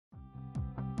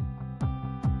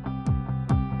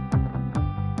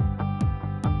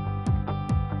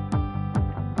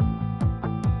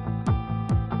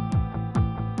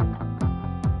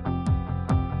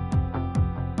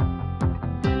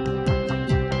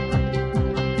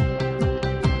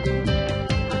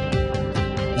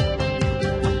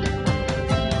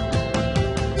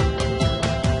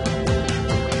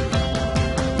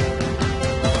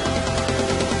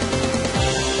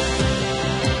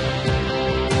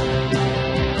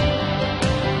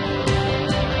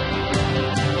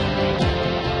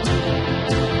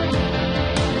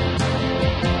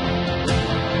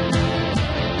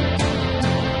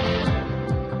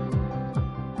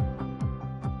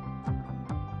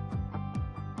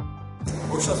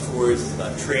Workshops for Warriors is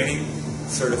about training,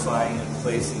 certifying, and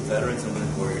placing veterans and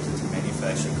women warriors into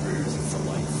manufacturing careers for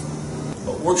life.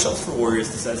 But Workshops for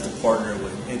Warriors decides to partner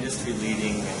with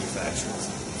industry-leading manufacturers.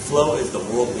 Flow is the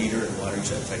world leader in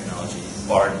Waterjet technology,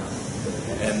 bar none.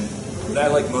 And what I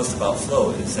like most about Flow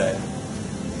is that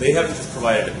they haven't just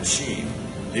provided a machine,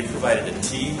 they've provided a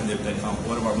team, and they've become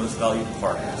one of our most valued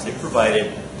partners. They've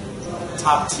provided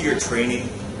top-tier training,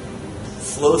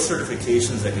 Flow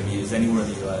certifications that can be used anywhere in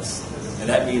the U.S., and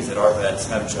that means that our vets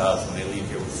have jobs when they leave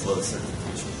here with Flow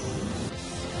certification.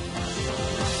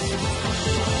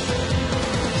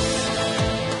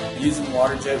 Using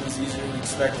Waterjet was easier than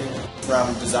expected,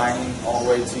 from designing all the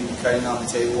way to cutting on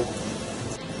the table.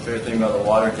 The favorite thing about the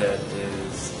Waterjet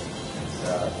is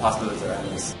the possibilities are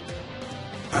endless.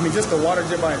 I mean, just the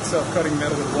Waterjet by itself, cutting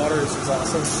metal with water is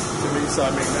awesome to me. So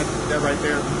I mean, that right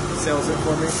there sells it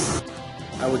for me.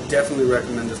 I would definitely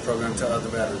recommend this program to other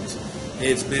veterans.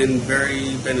 It's been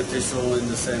very beneficial in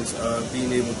the sense of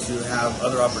being able to have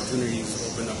other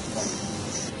opportunities open up for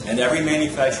me. And every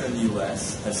manufacturer in the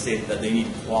U.S. has stated that they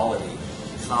need quality,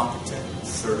 competent,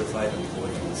 certified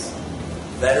employees.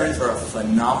 Veterans are a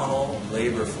phenomenal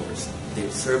labor force.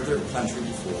 They've served their country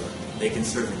before. They can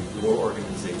serve in your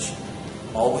organization.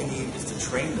 All we need is to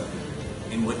train them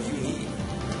in what you need.